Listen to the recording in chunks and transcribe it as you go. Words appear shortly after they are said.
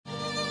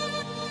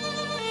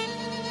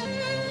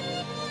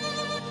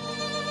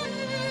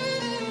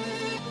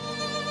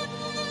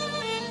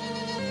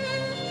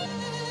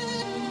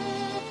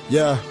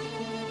Yeah.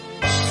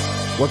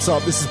 What's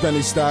up? This is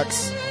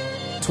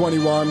BENNYSTAXX,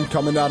 21,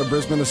 coming out of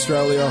Brisbane,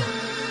 Australia.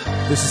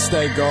 This is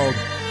Stay Gold.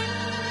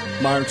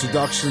 My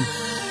introduction.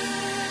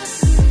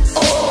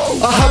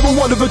 I have a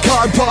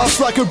one-of-a-kind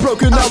past, like a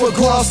broken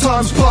hourglass.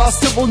 Time's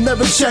past, it will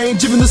never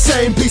change. Even the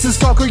same pieces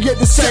can't create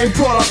the same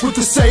product with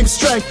the same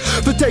strength.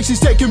 For days she's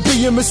taken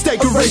be a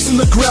mistake,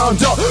 erasing the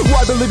ground up.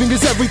 Why believing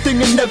is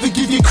everything and never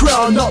give your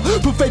crown up.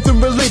 Put faith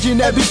in religion,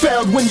 every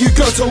failed when you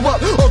go to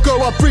up or go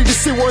up free to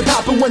see what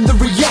happened when the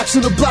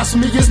reaction of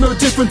blasphemy is no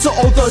different to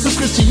all those of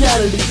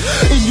Christianity.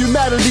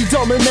 Inhumanity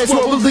dominates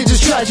what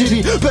religious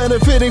tragedy,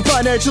 benefiting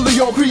financially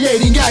or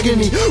creating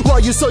agony.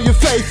 While you sow your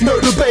faith,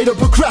 no debate or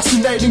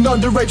procrastinating,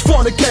 underage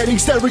fornicating,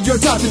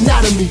 stereotyped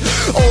anatomy.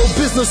 All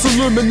business,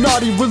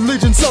 Illuminati,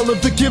 religion, selling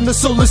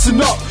forgiveness, so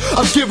listen up.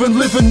 I'm giving,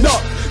 living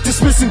up,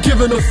 dismissing,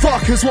 giving a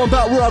fuck. Is one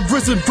about where I've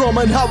risen from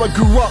and how I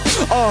grew up.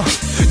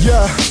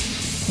 Yeah.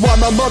 Why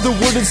my mother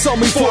wouldn't sell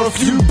me for a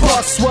few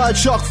bucks. Why I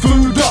chuck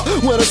food up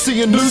when I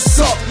see a new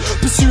suck.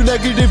 Pursue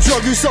negative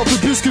drug use,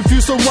 self-abuse,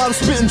 confused on why I'm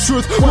spitting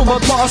truth when my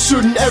past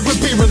shouldn't ever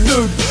be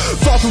renewed.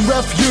 Far from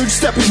refuge,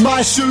 step in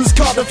my shoes.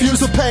 Can't refuse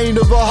the pain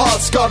of a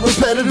heart scarred,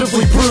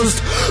 repetitively bruised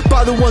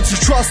by the ones you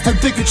trust and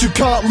think that you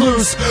can't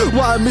lose.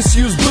 Why I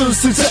misuse blues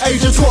since the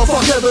age of 12.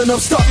 Fuck heaven,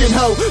 I'm stuck in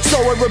hell, so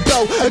I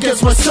rebel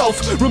against myself.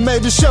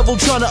 Remain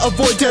disheveled, trying to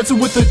avoid dancing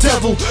with the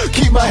devil.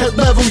 Keep my head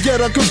level, yet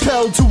I'm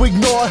compelled to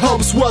ignore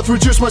help's worth.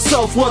 Reduce my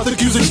self-worth,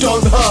 accusing don't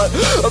hurt.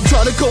 I'm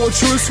trying to call a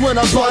truce when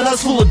I'm blind,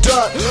 eyes full of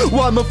dirt.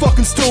 Why am I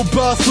fucking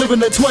stillbirth,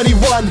 living at 21?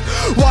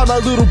 Why my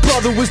little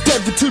brother was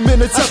dead for 2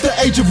 minutes at the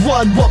age of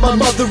 1? What my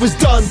mother has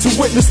done to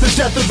witness the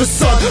death of a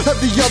son. Have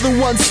the other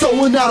one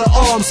stolen out of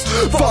arms.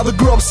 Father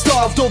grew up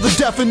starved, all the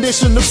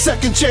definition of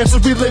second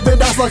chances. We live in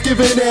that's like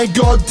giving and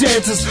God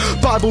dances.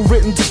 Bible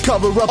written to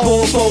cover up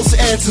all false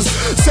answers.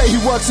 Say he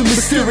works in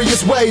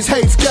mysterious ways,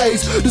 hates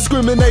gays,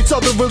 discriminates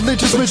other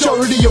religions,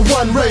 majority of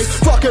one race.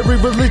 Fuck every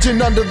religion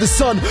under the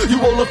sun. You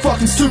all are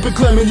fucking stupid,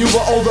 claiming you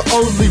were all the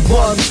only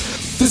one.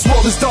 This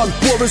world is done,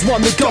 war is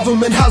won, the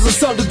government has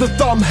us under the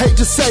thumb. Hate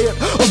to say it,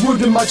 I'm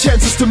wounding my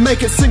chances to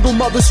make it. Single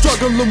mother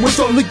struggling with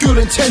only good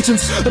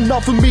intentions.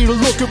 Enough for me to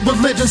look at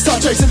religion,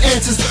 start chasing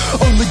answers.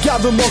 Only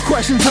gather more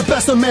questions, at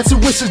best I'm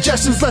answering with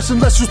suggestions. Less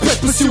and less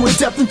respect, pursuing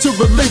depth into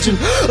religion.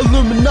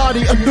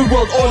 Illuminati, a new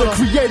world order,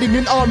 creating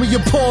an army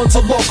of pawns,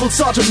 a local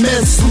sergeant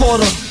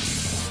manslaughter.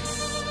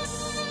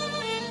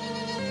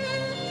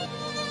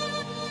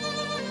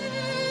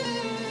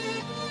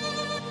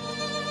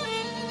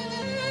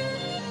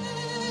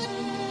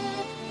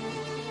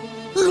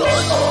 Let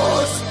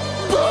us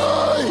be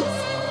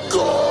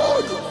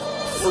God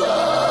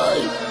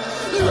free.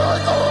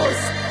 Let us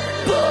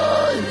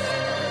be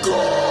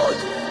God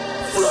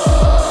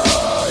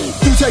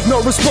free. You take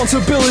no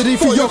responsibility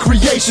for your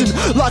creation,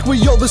 like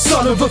we are the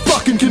son of a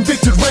fucking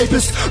convicted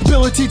rapist.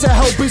 Ability to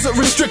help isn't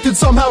restricted,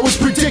 somehow it's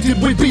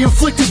predicted we'd be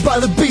afflicted by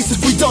the beast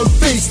if we don't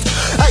feast.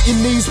 At your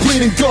knees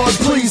pleading, God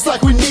please,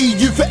 like we need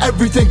you for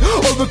everything.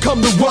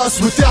 Overcome the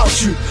worst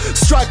without you.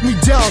 Strike me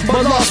down,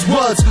 my last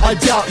words, I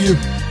doubt you.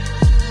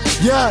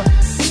 Yeah,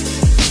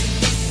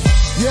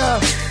 yeah,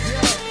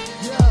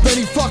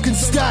 Benny fucking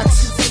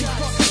stacks.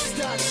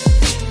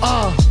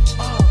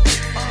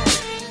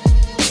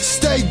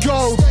 Stay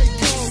gold,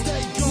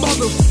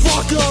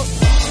 motherfucker.